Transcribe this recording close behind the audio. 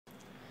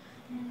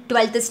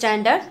12th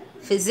standard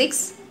physics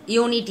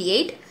unit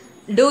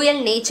 8 dual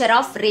nature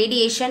of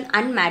radiation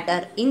and matter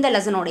இந்த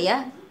lesson உடைய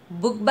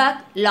book back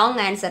long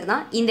answer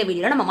தான் இந்த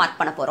வீடியோல நம்ம மார்க்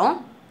பண்ண போறோம்.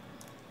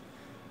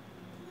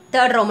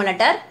 third Roman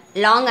letter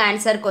long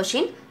answer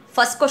question.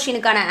 first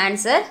questionக்கான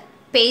answer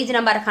page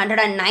number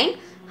 109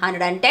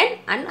 110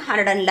 and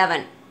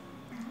 111.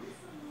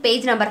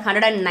 page number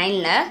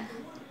 109ல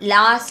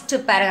last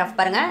paragraph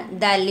பாருங்க,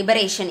 the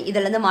liberation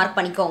இதுல இருந்து மார்க்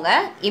பண்ணிக்கோங்க.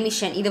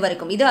 emission இது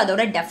வரைக்கும் இது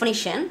அதோட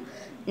definition.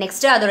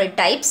 next அதோட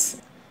types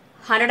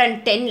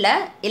 110ல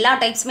எல்லா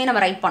டைப்ஸுமே நம்ம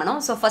ரைட்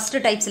பண்ணணும். ஸோ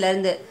ஃபஸ்ட்டு டைப்ஸில்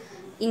இருந்து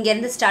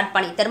இங்கேருந்து ஸ்டார்ட்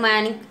பண்ணி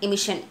தெர்மோயானிக்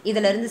எமிஷன்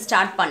இதிலேருந்து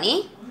ஸ்டார்ட் பண்ணி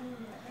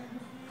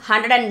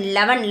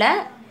 111ல்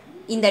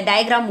இந்த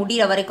டயக்ராம்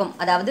முடிகிற வரைக்கும்,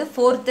 அதாவது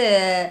ஃபோர்த்து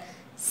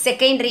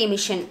செகண்டரி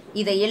எமிஷன்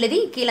இதை எழுதி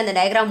கீழே அந்த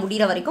டயக்ராம்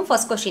முடிகிற வரைக்கும்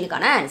first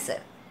கொஷினுக்கான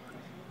answer.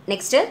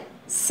 Next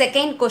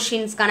second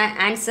கொஷின்ஸ்க்கான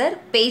answer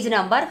page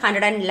number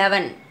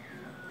 111.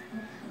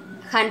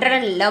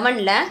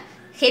 111ல்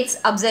heads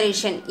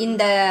observation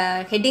இந்த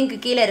ஹெட்டிங்க்கு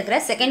கீழே இருக்கிற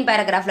செகண்ட்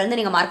பேராகிராஃப்லேருந்து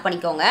நீங்கள் மார்க்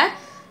பண்ணிக்கோங்க.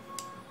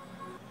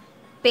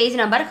 பேஜ்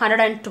நம்பர்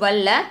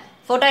 112ல்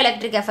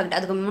photoelectric எஃபெக்ட்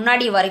அதுக்கு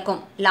முன்னாடி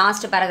வரைக்கும்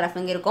லாஸ்ட் பேராகிராஃப்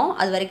இங்கே இருக்கும்,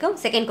 அது வரைக்கும்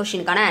second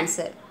கொஷினுக்கான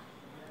answer.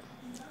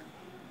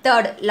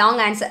 Third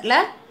long ஆன்சரில்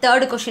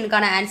third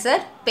கொஷினுக்கான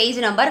answer page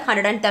number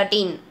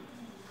 113.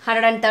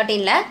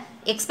 113ல்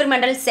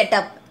experimental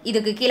setup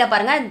இதுக்கு கீழே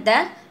பாருங்கள் த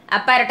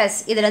apparatus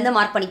இதுலேருந்து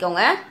மார்க்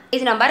பண்ணிக்கோங்க.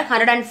 பேஜ் நம்பர்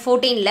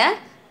 114ல்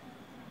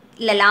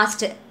இல்லை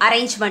லாஸ்ட்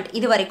அரேஞ்ச்மெண்ட்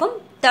இது வரைக்கும்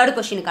third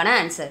கொஷினுக்கான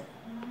answer.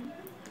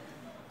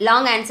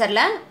 Long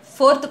ஆன்சரில்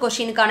fourth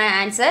கொஷினுக்கான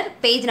answer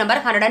page number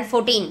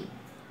 114.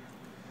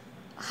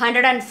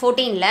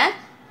 114ல்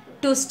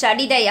to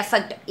study the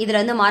effect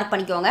இதில் மார்க்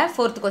பண்ணிக்கோங்க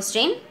ஃபோர்த்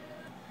கொஸ்டின்.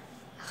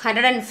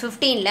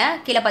 115ல்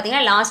கீழே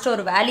பார்த்தீங்கன்னா லாஸ்ட்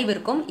ஒரு வேல்யூ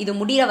இருக்கும், இது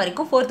முடிகிற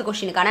வரைக்கும் fourth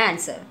கொஷினுக்கான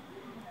answer.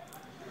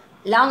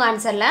 Long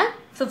ஆன்சரில்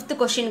fifth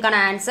கொஷினுக்கான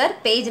answer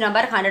page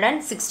number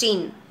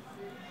 116.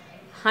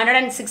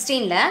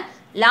 116ல்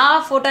law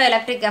of photo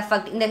electric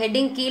effect இந்த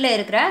ஹெட்டிங் கீழே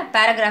இருக்கிற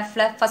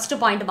பேராகிராஃபில் ஃபஸ்ட்டு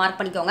பாயிண்ட் மார்க்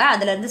பண்ணிக்கோங்க,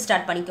 அதிலேருந்து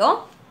ஸ்டார்ட் பண்ணிக்கோ.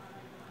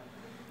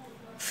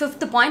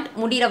 ஃபிஃப்த் பாயிண்ட்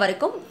முடிகிற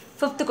வரைக்கும்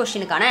fifth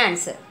கொஷினுக்கான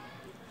answer.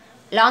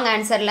 Long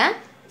ஆன்சரில்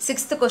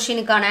sixth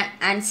கொஷினுக்கான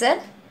answer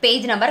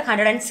page number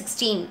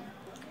 116.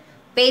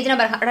 Page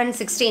number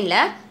 116ல்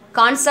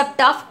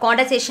concept of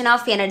quantisation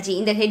of energy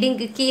இந்த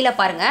ஹெட்டிங்க்கு கீழே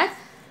பாருங்கள்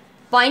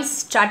பாயிண்ட்ஸ்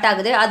ஸ்டார்ட்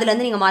ஆகுது,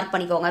 அதுலேருந்து நீங்கள் மார்க்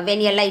பண்ணிக்கோங்க.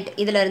 வென் எ லைட்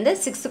இதிலேருந்து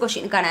சிக்ஸ்த்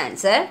கொஷினுக்கான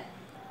ஆன்சர்.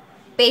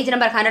 பேஜ்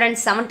நம்பர்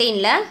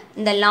 117ல்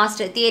இந்த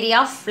லாஸ்ட் தியரி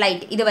ஆஃப்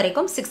லைட் இது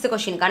வரைக்கும் sixth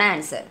கொஷினுக்கான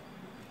answer.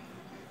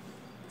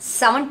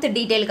 Seventh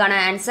டீட்டெயிலுக்கான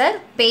answer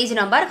page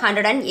number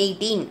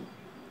 118.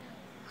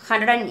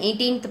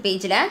 118th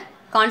பேஜில்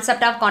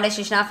concept of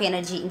quantisation of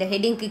energy இந்த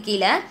ஹெட்டிங்க்கு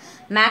கீழே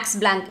மேக்ஸ்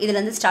பிளாங்க்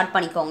இதுலேருந்து ஸ்டார்ட்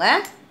பண்ணிக்கோங்க.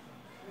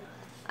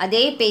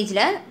 அதே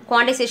பேஜில்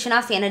குவான்டைசேஷன்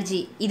ஆஃப் எனர்ஜி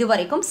இது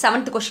வரைக்கும்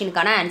seventh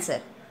கொஷினுக்கான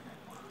answer.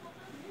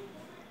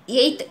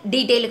 Eighth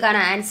டீட்டெயிலுக்கான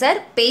answer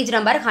page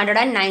number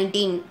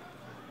 119.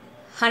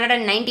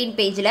 119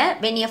 பேஜில்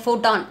வென் எ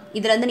ஃபோட்டான்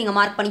இதுலேருந்து நீங்கள்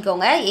மார்க்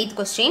பண்ணிக்கோங்க எயித்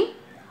கொஸ்டின்.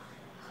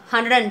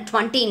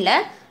 120ல்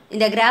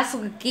இந்த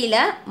கிராஃபுக்கு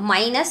கீழே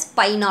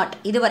 -π0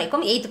 இது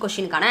வரைக்கும் eighth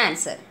கொஸ்டினுக்கான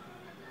answer.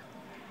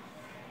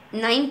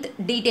 Ninth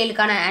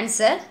டீட்டெயிலுக்கான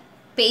answer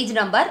page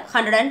number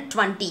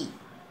 120.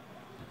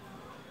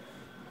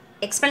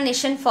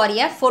 Explanation for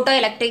a photo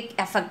electric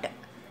effect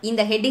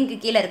இந்த ஹெட்டிங்க்கு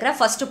கீழே இருக்கிற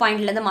ஃபஸ்ட்டு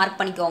பாயிண்ட்லேருந்து மார்க்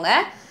பண்ணிக்கோங்க,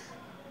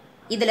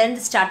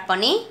 இதிலேருந்து ஸ்டார்ட்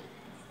பண்ணி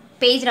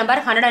page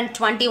number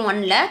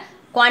 121ல்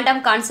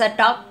quantum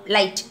concept of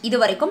light இது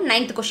வரைக்கும்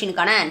ninth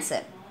கொஷினுக்கான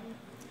answer.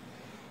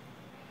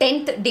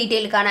 Tenth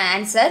டீட்டெயிலுக்கான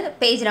answer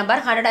page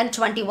number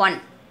 121.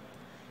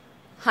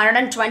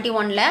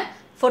 121ல்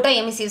photo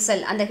emissive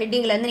செல் அந்த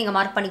ஹெட்டிங்லேருந்து நீங்கள்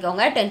மார்க்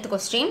பண்ணிக்கோங்க டென்த்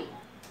கொஸ்டின்.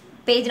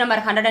 பேஜ்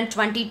நம்பர்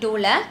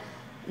 122ல்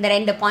இந்த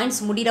ரெண்டு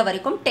பாயிண்ட்ஸ் முடிகிற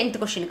வரைக்கும் tenth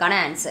கொஷினுக்கான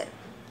answer.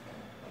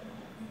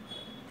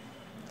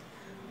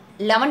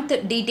 11th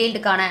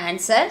டீட்டெயிலுக்கான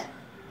answer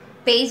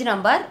page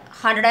number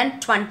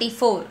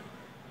 124.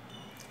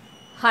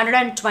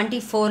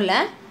 124ல்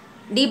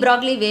D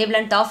Broglie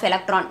wavelength of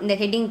electron இந்த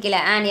ஹெட்டிங் கீழே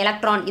அண்ட்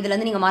எலக்ட்ரான்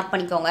இதுலேருந்து நீங்கள் மார்க்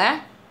பண்ணிக்கோங்க.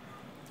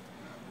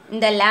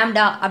 இந்த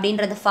லாம்டா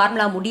அப்படின்றது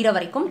ஃபார்முலா முடிகிற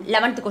வரைக்கும்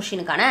 11th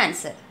கொஷினுக்கான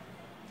answer.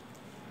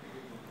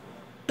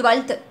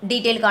 12th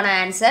டீட்டெயிலுக்கான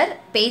answer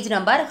page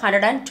number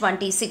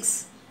 126.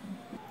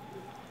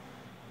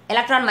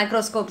 Electron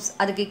microscopes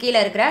அதுக்கு கீழே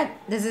இருக்கிற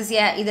திஸ் இஸ்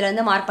ஏ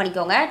இதுலேருந்து மார்க்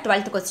பண்ணிக்கோங்க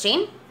 12th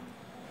question.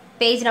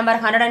 Page number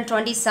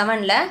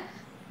 127ல்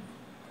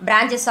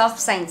branches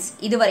of science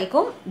இது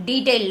வரைக்கும்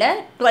டீட்டெயிலில்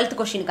 12th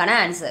கொஷினுக்கான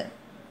ஆன்சர்.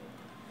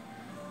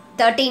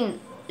 13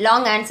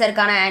 லாங்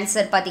ஆன்சருக்கான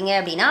ஆன்சர் பார்த்தீங்க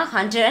அப்படின்னா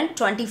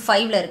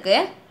 125ல்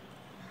இருக்குது.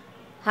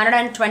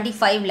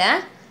 125ல்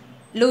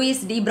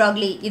லூயிஸ் டி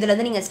Broglie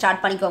இதுலேருந்து நீங்கள்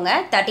ஸ்டார்ட் பண்ணிக்கோங்க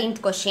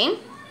 13th question.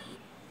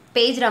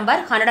 Page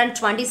number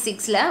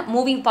 126ல்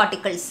moving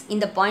particles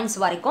இந்த பாயிண்ட்ஸ்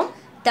வரைக்கும்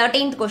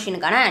 13th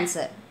கொஷினுக்கான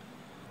answer.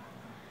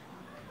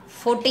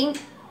 14th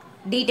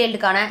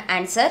டீட்டெயிலுக்கான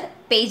answer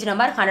page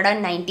number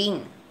 119.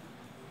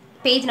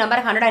 Page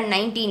number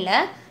 119ல்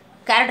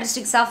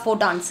characteristics of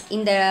photons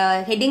இந்த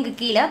ஹெட்டிங்க்கு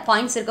கீழே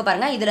பாயிண்ட்ஸ் இருக்குது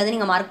பாருங்கள், இதில்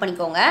நீங்கள் மார்க்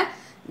பண்ணிக்கோங்க.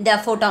 த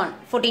ஃபோட்டான்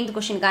 14th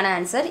கொஷினுக்கான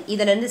ஆன்சர்.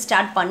 இதிலிருந்து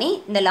ஸ்டார்ட் பண்ணி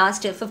இந்த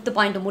லாஸ்ட் 5th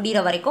பாயிண்ட் முடிகிற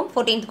வரைக்கும்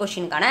 14th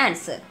கொஷினுக்கான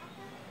answer.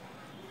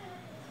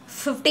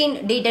 15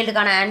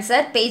 டீட்டெயிலுக்கான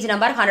answer page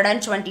number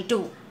 122.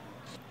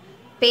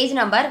 Page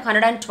number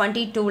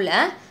 122ல்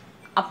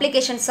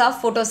applications of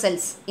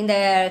ஃபோட்டோசெல்ஸ் இந்த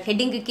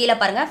ஹெட்டிங்க்கு கீழே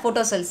பாருங்கள்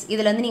ஃபோட்டோசெல்ஸ்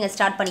இதிலேருந்து நீங்கள்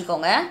ஸ்டார்ட்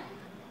பண்ணிக்கோங்க.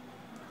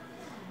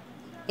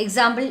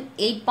 எக்ஸாம்பிள்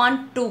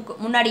 8.2க்கு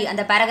முன்னாடி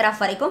அந்த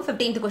பேராகிராஃப் வரைக்கும்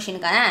 15th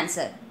கொஷினுக்கான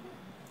answer.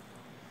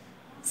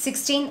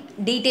 16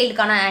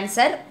 டீட்டெயிலுக்கான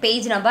answer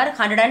page number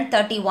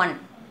 131.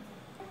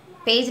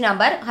 Page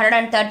number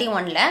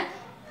 131ல்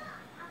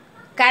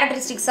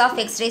characteristics of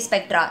x ray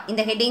spectra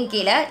இந்த ஹெட்டிங்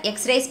கீழே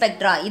எக்ஸ்ரே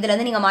ஸ்பெக்ட்ரா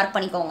இதிலேருந்து நீங்கள் மார்க்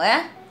பண்ணிக்கோங்க.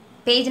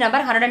 பேஜ்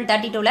நம்பர்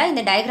 132ல்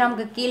இந்த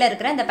டயக்ராமுக்கு கீழே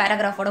இருக்கிற இந்த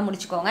பேராகிராஃபோட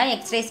முடிச்சுக்கோங்க.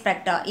 எக்ஸ்ரே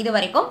ஸ்பெக்ட்ரா இது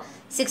வரைக்கும்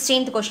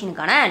 16th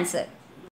கொஷினுக்கான ஆன்சர்.